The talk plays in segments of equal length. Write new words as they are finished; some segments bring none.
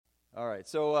All right,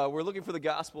 so we're looking for the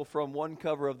gospel from one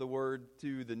cover of the Word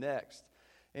to the next.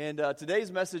 And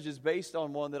today's message is based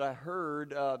on one that I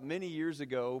heard many years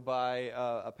ago by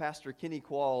a pastor, Kenny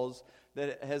Qualls,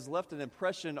 that has left an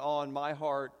impression on my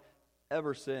heart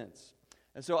ever since.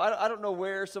 And so I don't know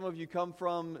where some of you come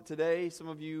from today. Some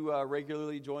of you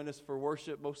regularly join us for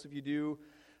worship. Most of you do.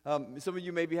 Some of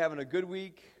you may be having a good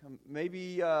week.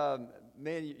 Maybe,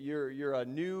 man, you're a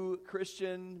new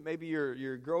Christian. Maybe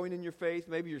you're growing in your faith.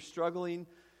 Maybe you're struggling.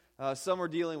 Some are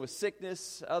dealing with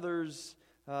sickness. Others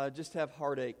just have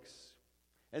heartaches.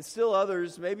 And still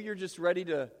others, maybe you're just ready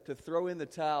to throw in the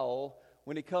towel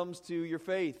when it comes to your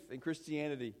faith in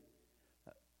Christianity.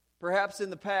 Perhaps in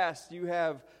the past you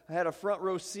have had a front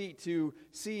row seat to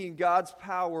seeing God's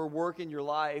power work in your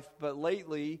life, but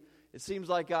lately it seems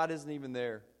like God isn't even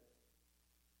there.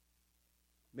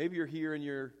 Maybe you're here and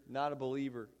you're not a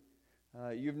believer.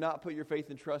 You've not put your faith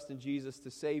and trust in Jesus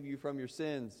to save you from your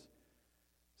sins.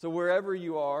 So wherever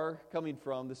you are coming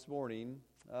from this morning,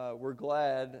 we're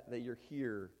glad that you're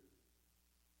here.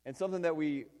 And something that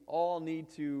we all need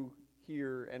to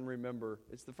hear and remember,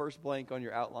 it's the first blank on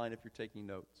your outline if you're taking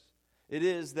notes. It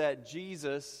is that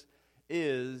Jesus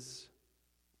is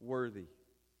worthy.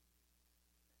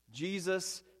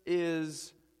 Jesus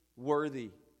is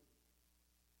worthy.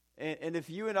 And if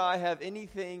you and I have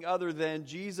anything other than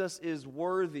Jesus is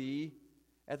worthy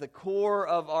at the core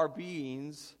of our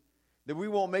beings, then we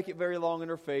won't make it very long in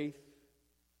our faith.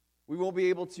 We won't be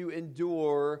able to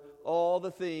endure all the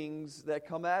things that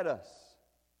come at us.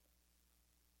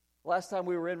 Last time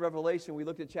we were in Revelation, we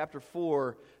looked at chapter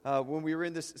 4 when we were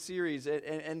in this series,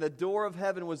 and the door of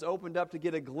heaven was opened up to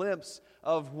get a glimpse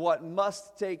of what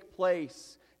must take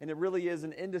place. And it really is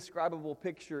an indescribable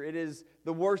picture. It is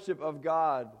the worship of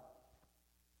God.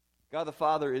 God the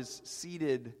Father is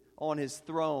seated on His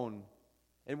throne.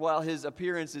 And while His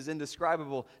appearance is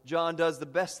indescribable, John does the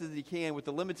best that he can with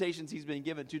the limitations he's been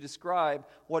given to describe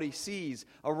what he sees.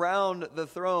 Around the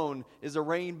throne is a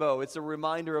rainbow. It's a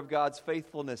reminder of God's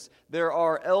faithfulness. There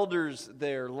are elders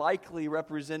there, likely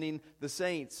representing the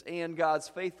saints and God's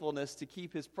faithfulness to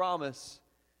keep His promise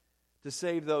to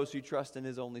save those who trust in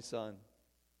His only Son.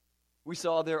 We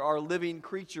saw there are living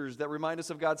creatures that remind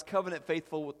us of God's covenant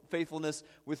faithfulness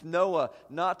with Noah,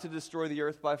 not to destroy the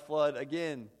earth by flood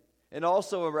again. And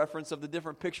also a reference of the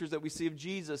different pictures that we see of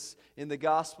Jesus in the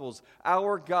Gospels.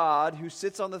 Our God, who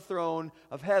sits on the throne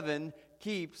of heaven,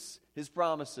 keeps His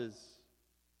promises.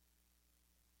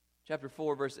 Chapter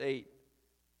 4, verse 8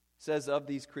 says of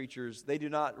these creatures, they do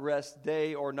not rest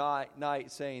day or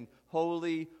night, saying,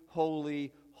 Holy,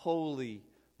 holy, holy,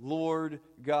 Lord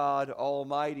God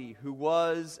Almighty, who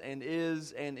was and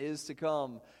is to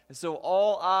come. And so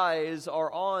all eyes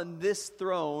are on this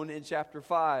throne in chapter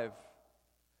 5.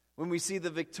 When we see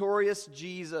the victorious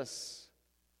Jesus,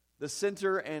 the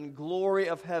center and glory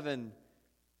of heaven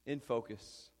in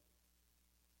focus.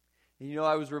 And you know,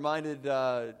 I was reminded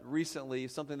recently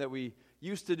of something that we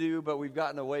used to do, but we've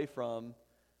gotten away from.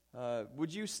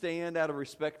 Would you stand out of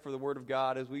respect for the Word of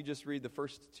God as we just read the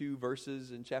first two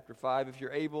verses in chapter 5? If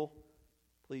you're able,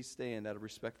 please stand out of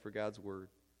respect for God's Word.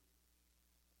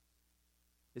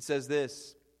 It says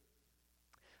this,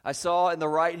 I saw in the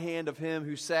right hand of Him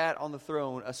who sat on the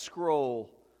throne a scroll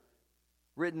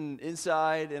written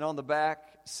inside and on the back,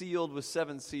 sealed with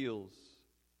 7 seals.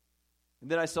 And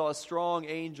then I saw a strong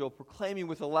angel proclaiming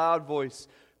with a loud voice,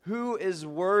 Who is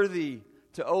worthy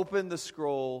to open the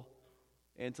scroll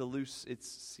and to loose its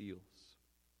seals?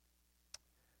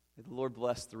 May the Lord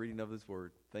bless the reading of His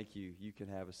Word. Thank you. You can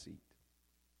have a seat.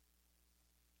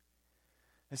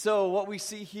 And so what we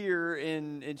see here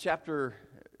in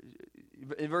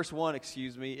verse 1,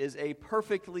 is a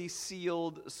perfectly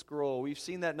sealed scroll. We've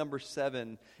seen that number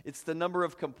 7. It's the number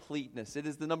of completeness. It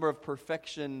is the number of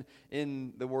perfection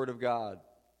in the Word of God.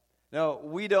 Now,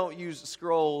 we don't use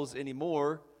scrolls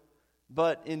anymore,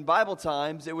 but in Bible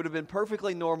times, it would have been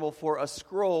perfectly normal for a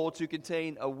scroll to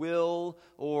contain a will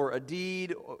or a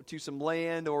deed to some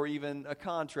land or even a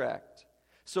contract.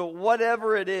 So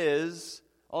whatever it is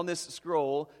on this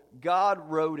scroll,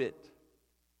 God wrote it.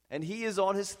 And He is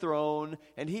on His throne,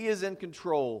 and He is in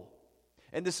control.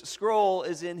 And this scroll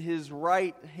is in His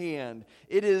right hand.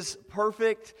 It is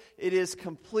perfect. It is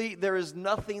complete. There is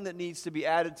nothing that needs to be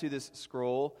added to this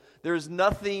scroll. There is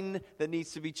nothing that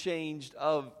needs to be changed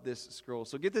of this scroll.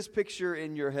 So get this picture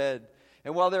in your head.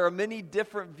 And while there are many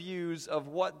different views of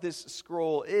what this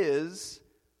scroll is,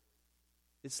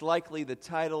 it's likely the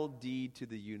title deed to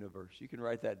the universe. You can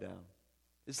write that down.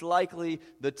 It's likely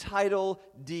the title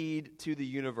deed to the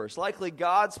universe. Likely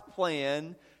God's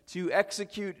plan to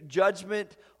execute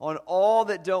judgment on all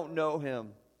that don't know Him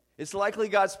It's likely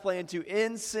God's plan to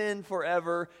end sin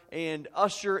forever and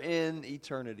usher in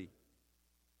eternity.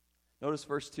 Notice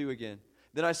verse 2 again.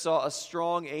 Then I saw a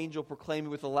strong angel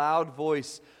proclaiming with a loud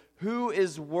voice, "Who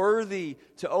is worthy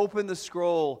to open the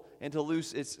scroll and to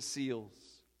loose its seals?"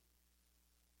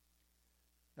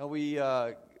 Now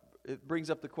it brings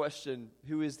up the question,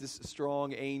 who is this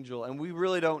strong angel? And we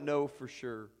really don't know for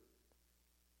sure.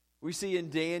 We see in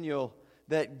Daniel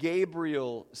that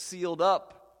Gabriel sealed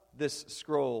up this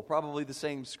scroll, probably the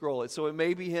same scroll. So it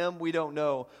may be him, we don't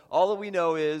know. All that we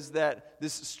know is that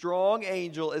this strong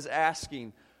angel is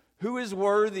asking, who is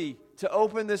worthy to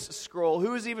open this scroll?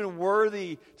 Who is even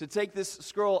worthy to take this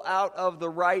scroll out of the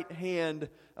right hand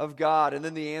of God? And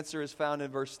then the answer is found in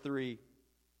verse 3.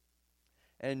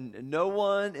 And no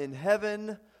one in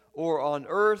heaven or on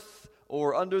earth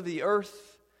or under the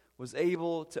earth was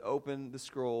able to open the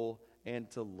scroll and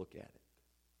to look at it.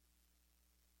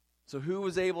 So who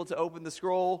was able to open the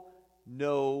scroll?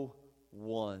 No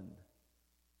one.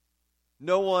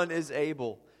 No one is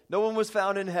able. No one was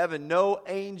found in heaven. No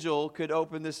angel could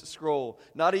open this scroll.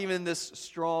 Not even this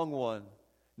strong one.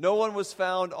 No one was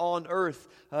found on earth.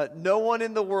 No one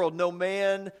in the world. No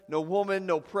man, no woman,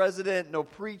 no president, no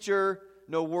preacher,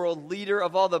 no world leader.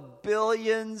 Of all the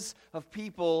billions of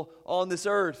people on this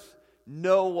earth,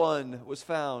 no one was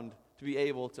found to be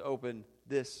able to open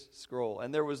this scroll.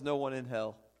 And there was no one in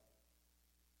hell.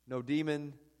 No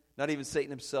demon, not even Satan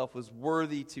himself, was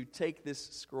worthy to take this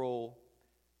scroll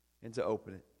and to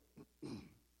open it.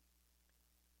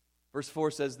 Verse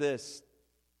 4 says this,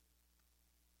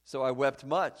 "So I wept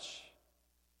much,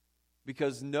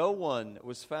 because no one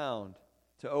was found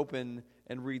to open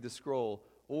and read the scroll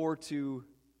or to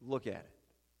look at it."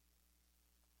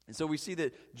 And so we see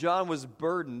that John was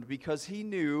burdened because he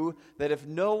knew that if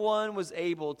no one was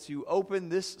able to open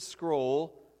this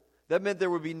scroll, that meant there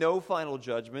would be no final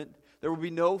judgment, there would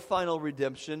be no final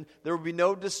redemption, there would be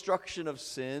no destruction of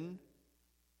sin.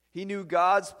 He knew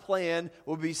God's plan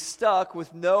would be stuck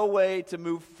with no way to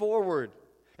move forward.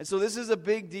 And so this is a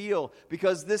big deal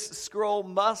because this scroll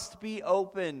must be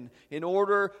open in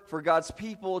order for God's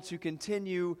people to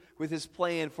continue with His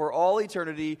plan for all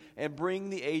eternity and bring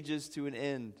the ages to an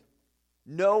end.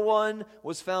 No one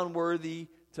was found worthy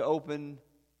to open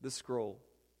the scroll.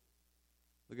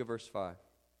 Look at verse 5.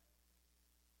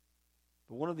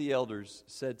 But one of the elders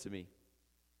said to me,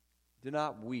 "Do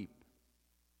not weep.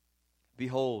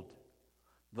 Behold,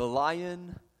 the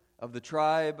Lion of the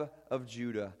tribe of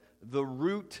Judah, the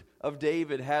Root of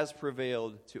David, has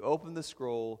prevailed to open the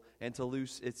scroll and to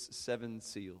loose its 7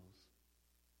 seals."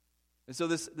 And so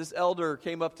this elder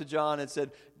came up to John and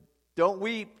said, "Don't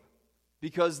weep,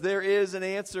 because there is an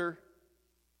answer.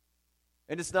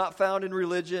 And it's not found in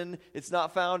religion. It's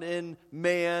not found in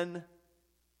man.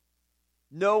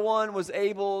 No one was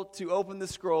able to open the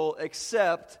scroll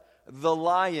except the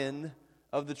Lion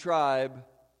of the tribe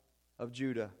of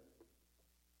Judah."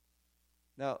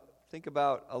 Now, think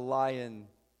about a lion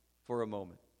for a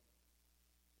moment.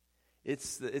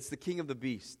 It's the king of the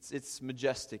beasts. It's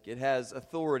majestic. It has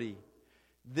authority.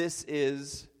 This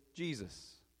is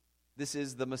Jesus. This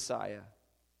is the Messiah.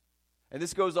 And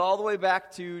this goes all the way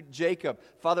back to Jacob,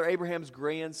 Father Abraham's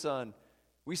grandson.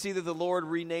 We see that the Lord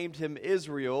renamed him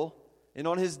Israel, and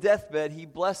on his deathbed he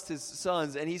blessed his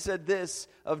sons, and he said this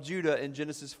of Judah in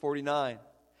Genesis 49.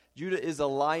 "Judah is a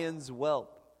lion's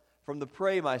whelp. From the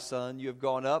prey, my son, you have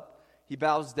gone up. He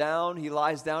bows down, he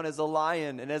lies down as a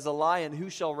lion, and as a lion who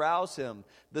shall rouse him?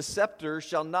 The scepter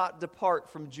shall not depart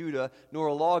from Judah, nor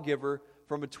a lawgiver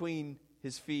from between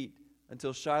his feet,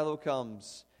 until Shiloh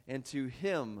comes, and to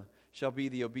him shall be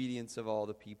the obedience of all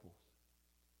the people."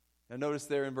 Now notice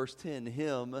there in verse 10,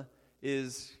 "him"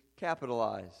 is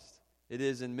capitalized. It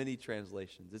is in many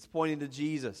translations. It's pointing to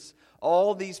Jesus.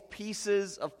 All these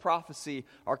pieces of prophecy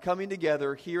are coming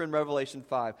together here in Revelation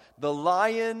 5. The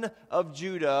Lion of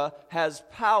Judah has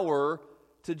power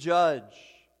to judge.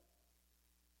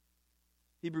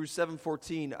 Hebrews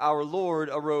 7:14, "Our Lord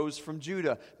arose from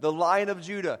Judah." The Lion of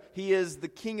Judah. He is the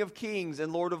King of kings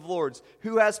and Lord of lords.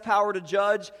 Who has power to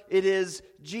judge? It is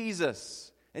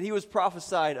Jesus. And he was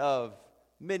prophesied of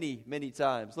many, many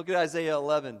times. Look at Isaiah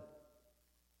 11.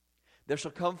 "There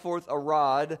shall come forth a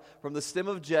rod from the stem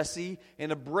of Jesse,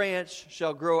 and a branch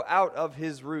shall grow out of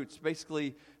his roots."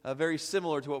 Basically, very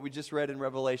similar to what we just read in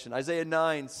Revelation. Isaiah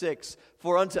 9:6,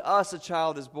 "For unto us a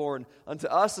child is born, unto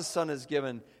us a son is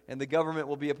given, and the government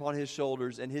will be upon his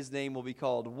shoulders, and his name will be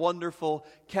called Wonderful,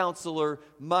 Counselor,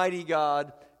 Mighty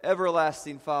God,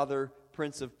 Everlasting Father,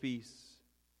 Prince of Peace."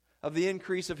 Of the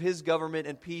increase of his government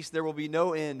and peace there will be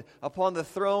no end, upon the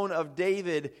throne of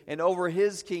David and over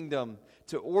his kingdom,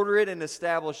 to order it and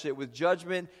establish it with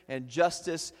judgment and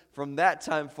justice from that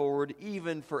time forward,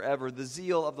 even forever. The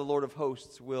zeal of the Lord of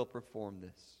hosts will perform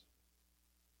this.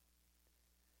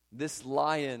 This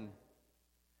Lion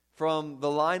from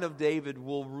the line of David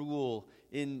will rule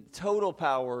in total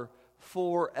power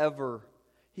forever.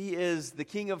 He is the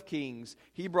King of Kings.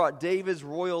 He brought David's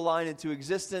royal line into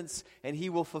existence, and he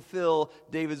will fulfill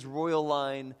David's royal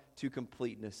line to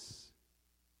completeness.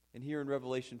 And here in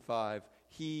Revelation 5,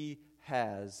 he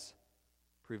has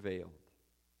prevailed.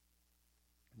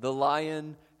 The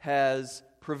Lion has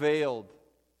prevailed.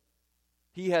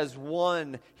 He has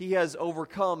won. He has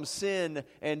overcome sin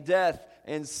and death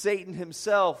and Satan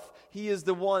himself. He is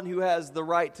the one who has the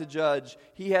right to judge.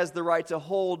 He has the right to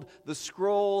hold the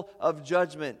scroll of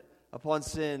judgment upon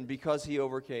sin because he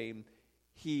overcame.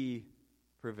 He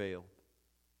prevailed.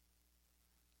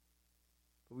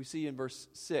 But we see in verse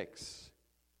 6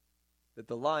 that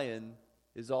the Lion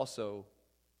is also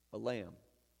a lamb.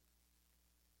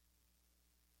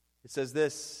 It says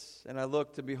this, "And I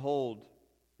looked, and behold,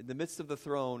 in the midst of the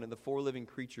throne and the four living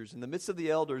creatures, in the midst of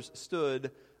the elders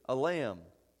stood a lamb,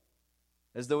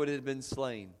 as though it had been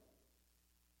slain,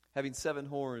 having 7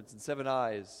 horns and 7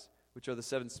 eyes, which are the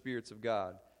 7 spirits of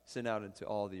God, sent out into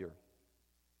all the earth."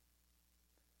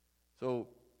 So,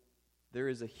 there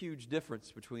is a huge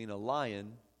difference between a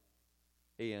lion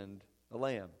and a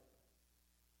lamb.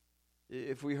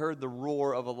 If we heard the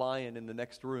roar of a lion in the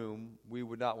next room, we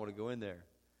would not want to go in there.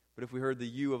 But if we heard the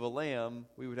 "you" of a lamb,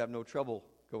 we would have no trouble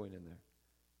going in there.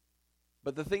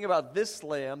 But the thing about this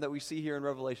lamb that we see here in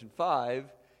Revelation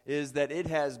 5 is that it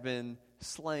has been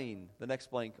slain. The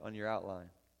next blank on your outline.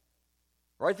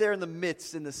 Right there in the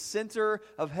midst, in the center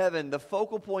of heaven, the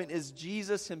focal point is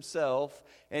Jesus himself,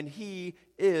 and he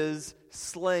is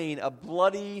slain. A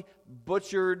bloody,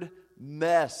 butchered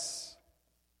mess.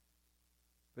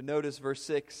 But notice verse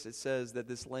 6, it says that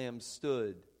this lamb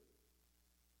stood.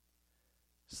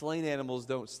 Slain animals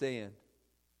don't stand.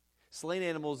 Slain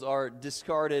animals are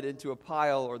discarded into a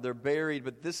pile or they're buried,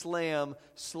 but this lamb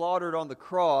slaughtered on the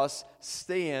cross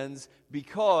stands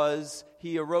because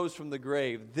he arose from the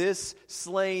grave. This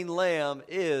slain lamb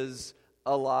is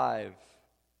alive.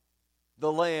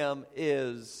 The lamb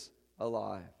is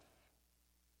alive.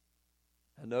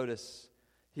 And notice,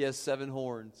 he has 7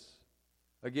 horns.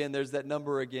 Again, there's that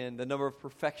number again, the number of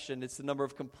perfection. It's the number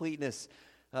of completeness.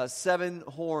 7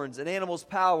 horns. An animal's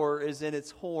power is in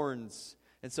its horns.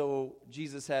 And so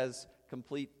Jesus has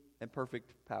complete and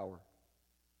perfect power.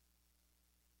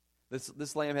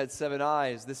 This lamb had 7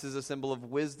 eyes. This is a symbol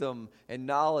of wisdom and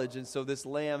knowledge. And so this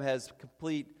lamb has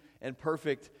complete and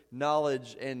perfect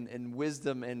knowledge and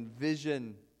wisdom and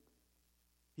vision.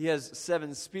 He has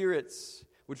 7 spirits,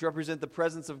 which represent the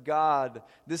presence of God.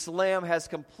 This lamb has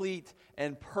complete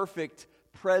and perfect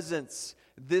presence.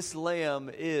 This lamb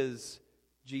is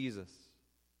Jesus.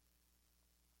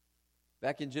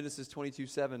 Back in Genesis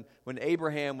 22:7, when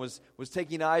Abraham was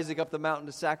taking Isaac up the mountain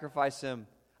to sacrifice him,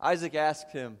 Isaac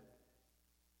asked him,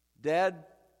 "Dad,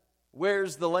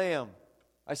 where's the lamb?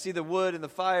 I see the wood and the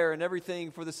fire and everything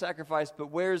for the sacrifice,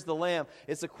 but where's the lamb?"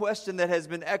 It's a question that has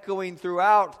been echoing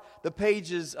throughout the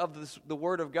pages of the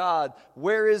Word of God.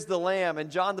 Where is the lamb? And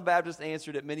John the Baptist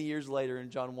answered it many years later in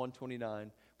John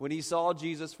 1:29. When he saw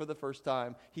Jesus for the first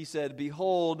time, he said,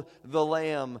 "Behold the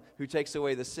Lamb who takes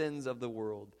away the sins of the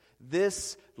world."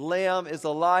 This lamb is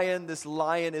a lion. This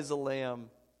lion is a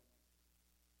lamb.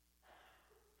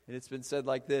 And it's been said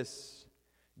like this: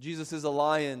 Jesus is a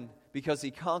lion because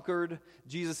he conquered.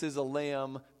 Jesus is a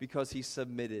lamb because he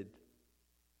submitted.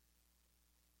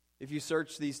 If you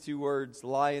search these 2 words,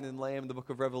 lion and lamb, in the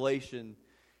book of Revelation,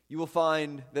 you will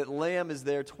find that lamb is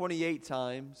there 28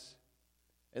 times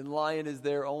and lion is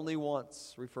there only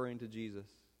once, referring to Jesus.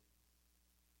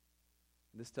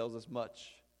 This tells us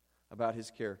much about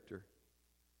his character.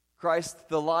 Christ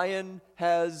the lion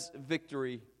has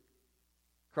victory.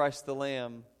 Christ the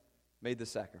lamb made the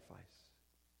sacrifice.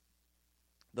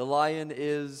 The lion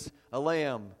is a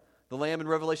lamb. The lamb in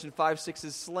Revelation 5:6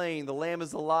 is slain. The lamb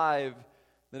is alive.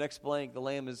 The next blank, the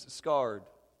lamb is scarred.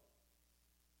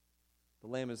 The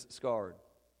lamb is scarred.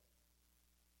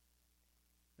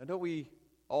 Now, don't we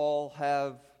all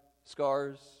have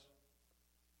scars?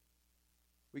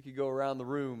 We could go around the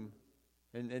room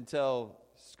and tell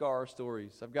scar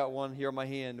stories. I've got one here on my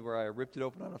hand where I ripped it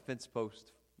open on a fence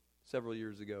post several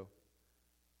years ago.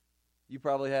 You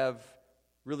probably have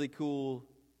really cool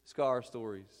scar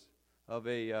stories of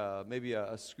maybe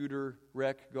a scooter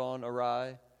wreck gone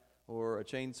awry, or a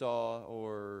chainsaw,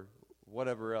 or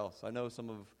whatever else. I know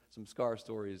some scar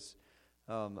stories.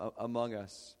 among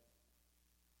us.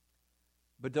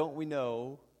 But don't we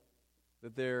know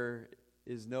that there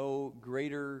is no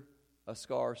greater a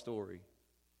scar story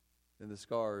than the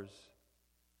scars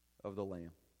of the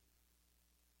Lamb?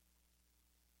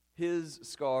 His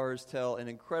scars tell an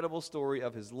incredible story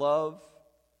of his love,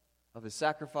 of his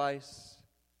sacrifice,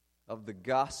 of the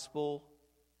gospel,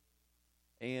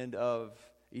 and of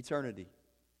eternity.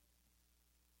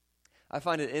 I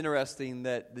find it interesting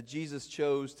that Jesus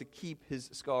chose to keep his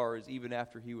scars even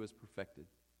after he was perfected.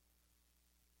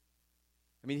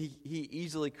 I mean, he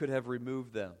easily could have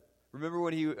removed them. Remember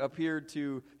when he appeared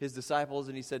to his disciples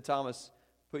and he said, Thomas,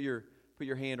 put your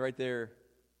hand right there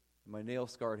in my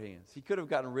nail-scarred hands. He could have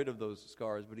gotten rid of those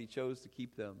scars, but he chose to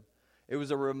keep them. It was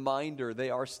a reminder,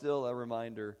 they are still a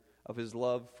reminder of his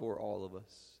love for all of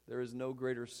us. There is no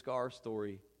greater scar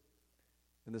story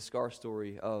than the scar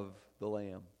story of the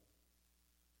Lamb.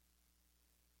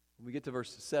 When we get to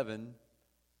verse 7,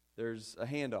 there's a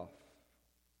handoff.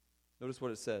 Notice what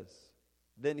it says.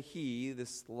 Then he,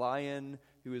 this lion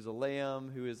who is a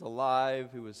lamb, who is alive,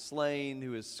 who is slain,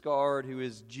 who is scarred, who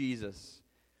is Jesus,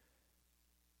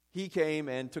 he came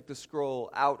and took the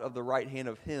scroll out of the right hand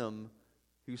of him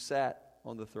who sat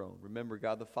on the throne. Remember,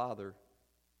 God the Father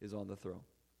is on the throne.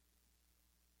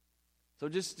 So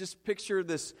just picture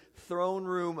this throne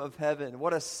room of heaven.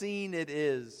 What a scene it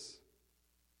is.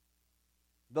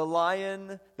 The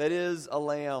lion that is a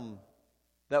lamb,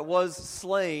 that was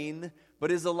slain,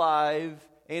 but is alive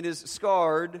and is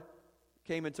scarred,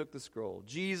 came and took the scroll.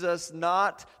 Jesus,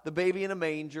 not the baby in a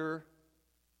manger,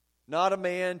 not a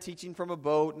man teaching from a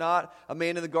boat, not a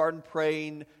man in the garden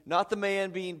praying, not the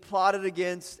man being plotted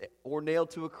against or nailed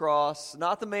to a cross,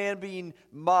 not the man being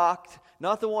mocked,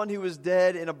 not the one who was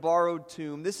dead in a borrowed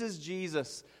tomb. This is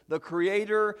Jesus, the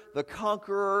Creator, the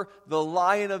Conqueror, the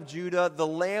Lion of Judah, the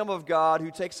Lamb of God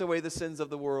who takes away the sins of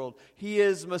the world. He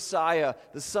is Messiah,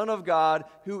 the Son of God,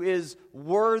 who is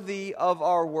worthy of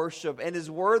our worship and is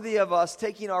worthy of us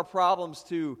taking our problems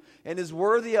to, and is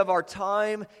worthy of our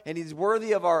time, and He's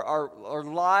worthy of our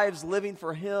lives living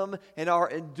for Him and our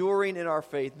enduring in our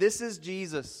faith. This is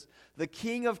Jesus, the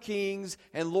King of Kings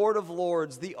and Lord of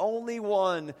Lords, the only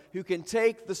one who can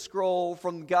take the scroll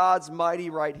from God's mighty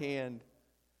right hand,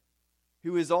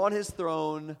 who is on His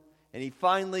throne,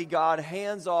 and God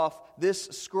hands off this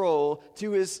scroll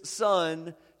to His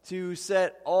Son to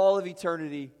set all of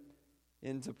eternity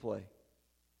into play.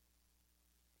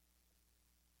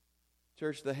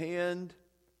 Church, the hand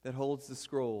that holds the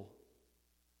scroll,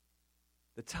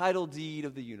 the title deed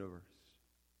of the universe,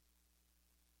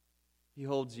 He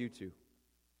holds you too.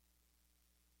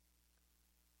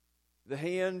 The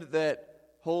hand that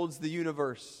holds the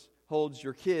universe holds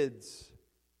your kids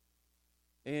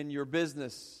and your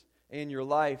business and your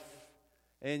life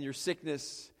and your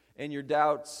sickness and your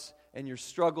doubts and your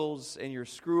struggles and your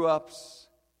screw-ups.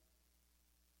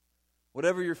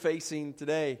 Whatever you're facing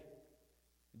today,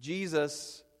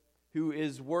 Jesus, who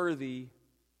is worthy,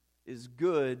 is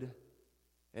good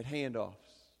at handoffs.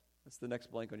 That's the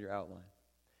next blank on your outline.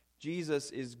 Jesus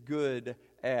is good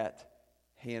at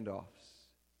handoffs.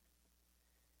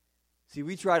 See,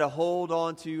 we try to hold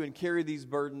on to and carry these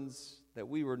burdens that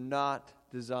we were not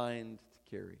designed to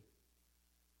carry.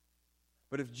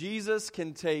 But if Jesus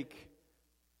can take,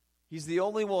 He's the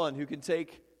only one who can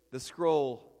take the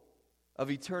scroll of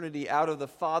eternity out of the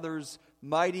Father's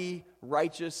mighty,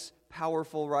 righteous,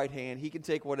 powerful right hand. He can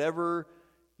take whatever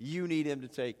you need Him to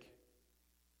take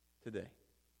today.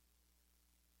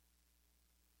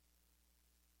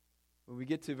 When we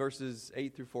get to verses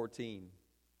 8 through 14,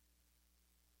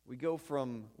 we go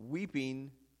from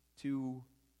weeping to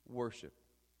worship.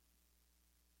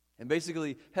 And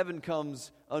basically, heaven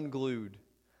comes unglued.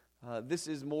 This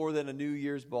is more than a New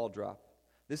Year's ball drop.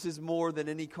 This is more than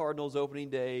any Cardinals opening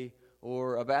day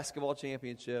or a basketball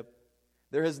championship.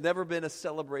 There has never been a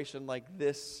celebration like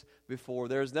this before.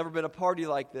 There has never been a party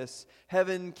like this.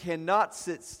 Heaven cannot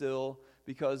sit still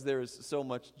because there is so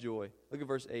much joy. Look at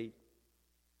verse 8.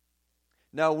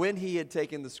 Now when He had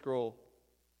taken the scroll,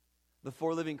 the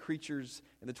 4 living creatures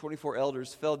and the 24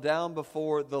 elders fell down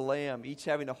before the Lamb, each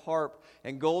having a harp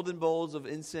and golden bowls of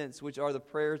incense, which are the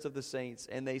prayers of the saints,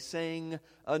 and they sang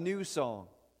a new song.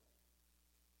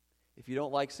 If you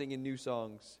don't like singing new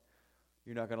songs,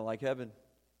 you're not going to like heaven.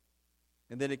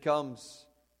 And then it comes.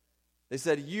 They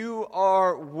said, "You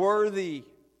are worthy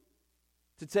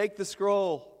to take the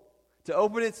scroll, to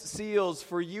open its seals,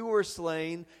 for you were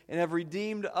slain and have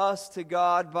redeemed us to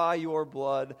God by your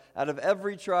blood out of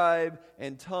every tribe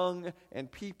and tongue and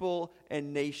people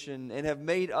and nation, and have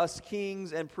made us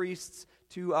kings and priests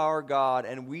to our God,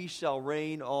 and we shall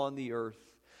reign on the earth."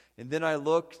 And then I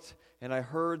looked, and I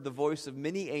heard the voice of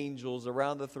many angels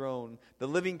around the throne, the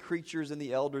living creatures and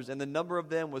the elders, and the number of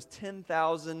them was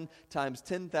 10,000 times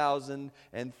 10,000,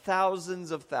 and thousands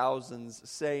of thousands,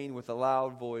 saying with a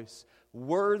loud voice,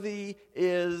 "Worthy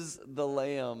is the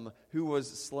Lamb who was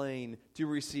slain to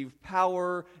receive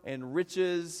power and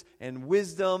riches and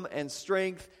wisdom and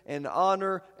strength and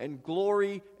honor and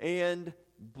glory and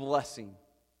blessing."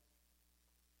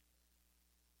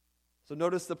 So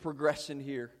notice the progression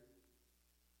here.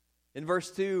 In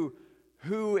verse 2,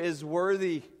 who is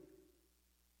worthy?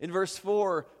 In verse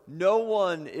 4, no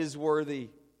one is worthy.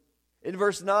 In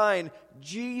verse 9,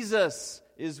 Jesus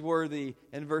is worthy.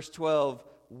 In verse 12,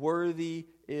 worthy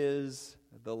is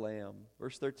the Lamb.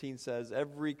 Verse 13 says,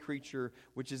 every creature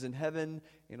which is in heaven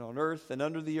and on earth and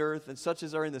under the earth, and such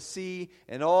as are in the sea,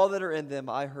 and all that are in them,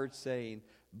 I heard saying,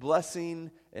 blessing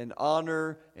and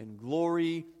honor and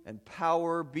glory and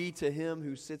power be to him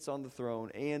who sits on the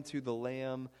throne and to the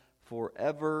Lamb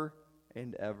forever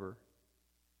and ever.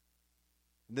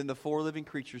 And then the four living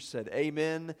creatures said,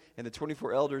 Amen, and the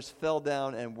 24 elders fell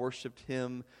down and worshipped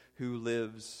him who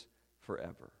lives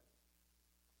forever.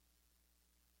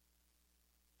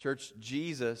 Church,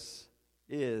 Jesus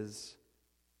is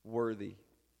worthy.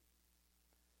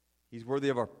 He's worthy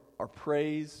of our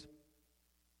praise.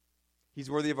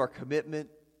 He's worthy of our commitment.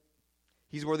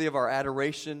 He's worthy of our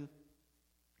adoration.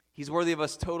 He's worthy of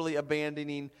us totally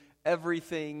abandoning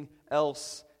everything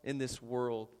else in this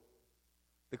world.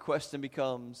 The question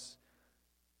becomes,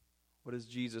 what is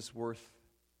Jesus worth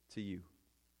to you?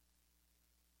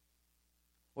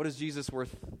 What is Jesus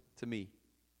worth to me?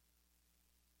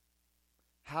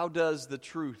 How does the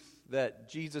truth that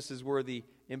Jesus is worthy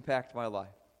impact my life?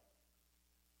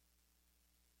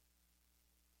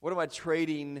 What am I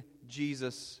trading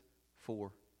Jesus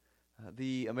for?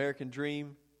 The American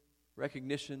dream,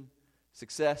 recognition,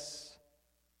 success,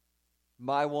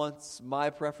 my wants,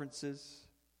 my preferences.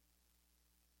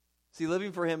 See,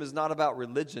 living for him is not about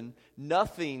religion.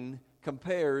 Nothing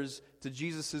compares to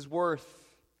Jesus' worth.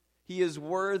 He is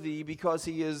worthy because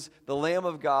he is the Lamb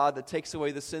of God that takes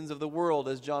away the sins of the world,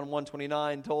 as John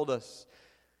 1:29 told us.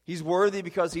 He's worthy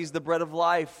because he's the bread of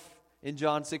life in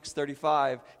John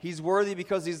 6:35. He's worthy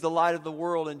because he's the light of the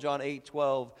world in John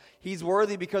 8:12. He's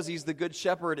worthy because he's the good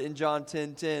shepherd in John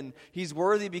 10:10. He's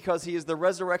worthy because he is the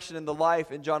resurrection and the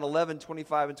life in John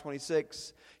 11:25 and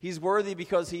 26. He's worthy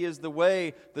because he is the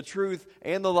way, the truth,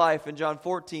 and the life in John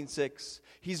 14:6.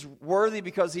 He's worthy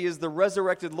because he is the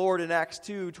resurrected Lord in Acts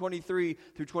 2:23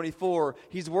 through 24.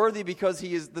 He's worthy because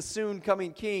he is the soon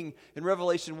coming King in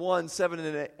Revelation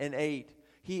 1:7 and 8.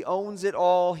 He owns it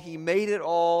all. He made it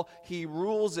all. He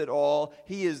rules it all.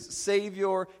 He is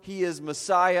Savior. He is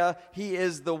Messiah. He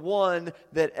is the one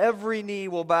that every knee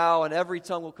will bow and every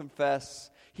tongue will confess.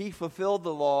 He fulfilled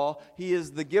the law. He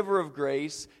is the giver of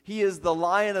grace. He is the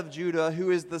Lion of Judah,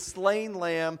 who is the slain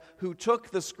Lamb, who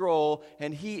took the scroll,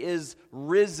 and he is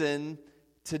risen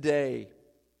today.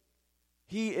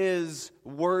 He is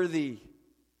worthy,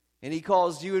 and he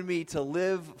calls you and me to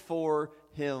live for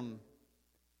him.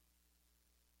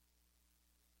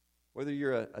 Whether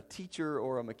you're a teacher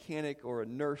or a mechanic or a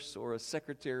nurse or a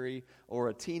secretary or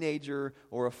a teenager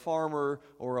or a farmer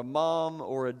or a mom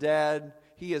or a dad,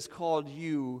 he has called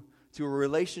you to a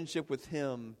relationship with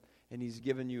him, and he's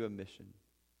given you a mission.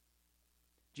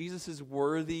 Jesus is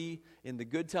worthy in the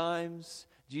good times.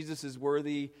 Jesus is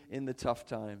worthy in the tough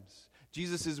times.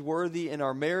 Jesus is worthy in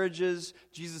our marriages.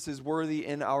 Jesus is worthy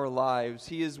in our lives.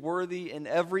 He is worthy in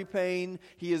every pain.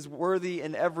 He is worthy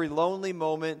in every lonely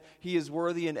moment. He is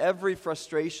worthy in every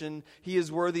frustration. He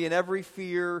is worthy in every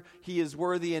fear. He is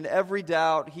worthy in every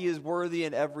doubt. He is worthy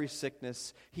in every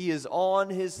sickness. He is on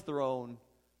his throne.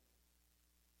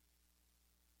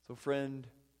 So, friend,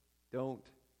 don't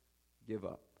give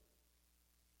up.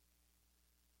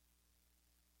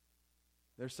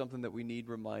 There's something that we need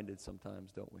reminded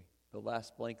sometimes, don't we? The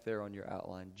last blank there on your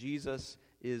outline. Jesus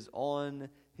is on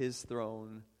his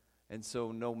throne. And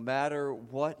so no matter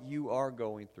what you are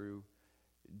going through,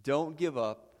 don't give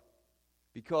up,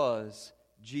 because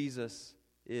Jesus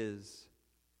is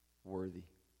worthy.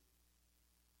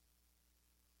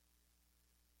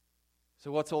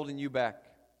 So what's holding you back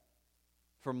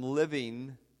from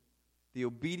living the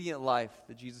obedient life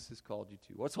that Jesus has called you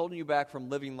to? What's holding you back from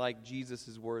living like Jesus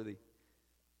is worthy?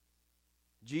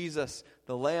 Jesus,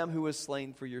 the Lamb who was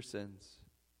slain for your sins.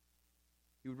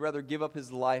 He would rather give up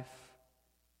his life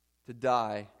to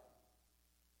die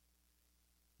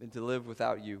than to live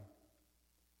without you.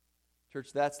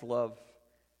 Church, that's love.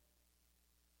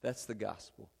 That's the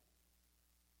gospel.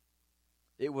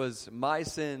 It was my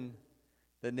sin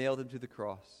that nailed him to the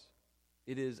cross.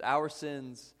 It is our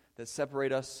sins that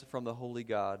separate us from the holy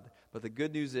God. But the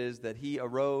good news is that he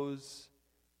arose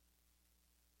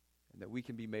and that we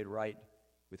can be made right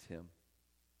with him.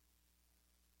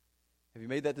 Have you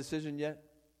made that decision yet?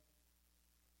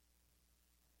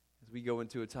 As we go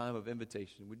into a time of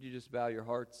invitation, would you just bow your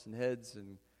hearts and heads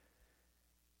and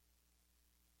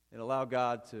allow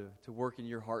God to work in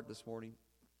your heart this morning?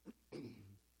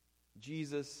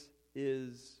 Jesus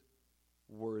is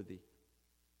worthy.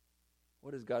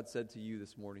 What has God said to you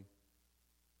this morning?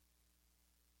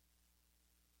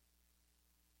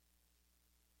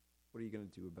 What are you going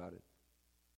to do about it?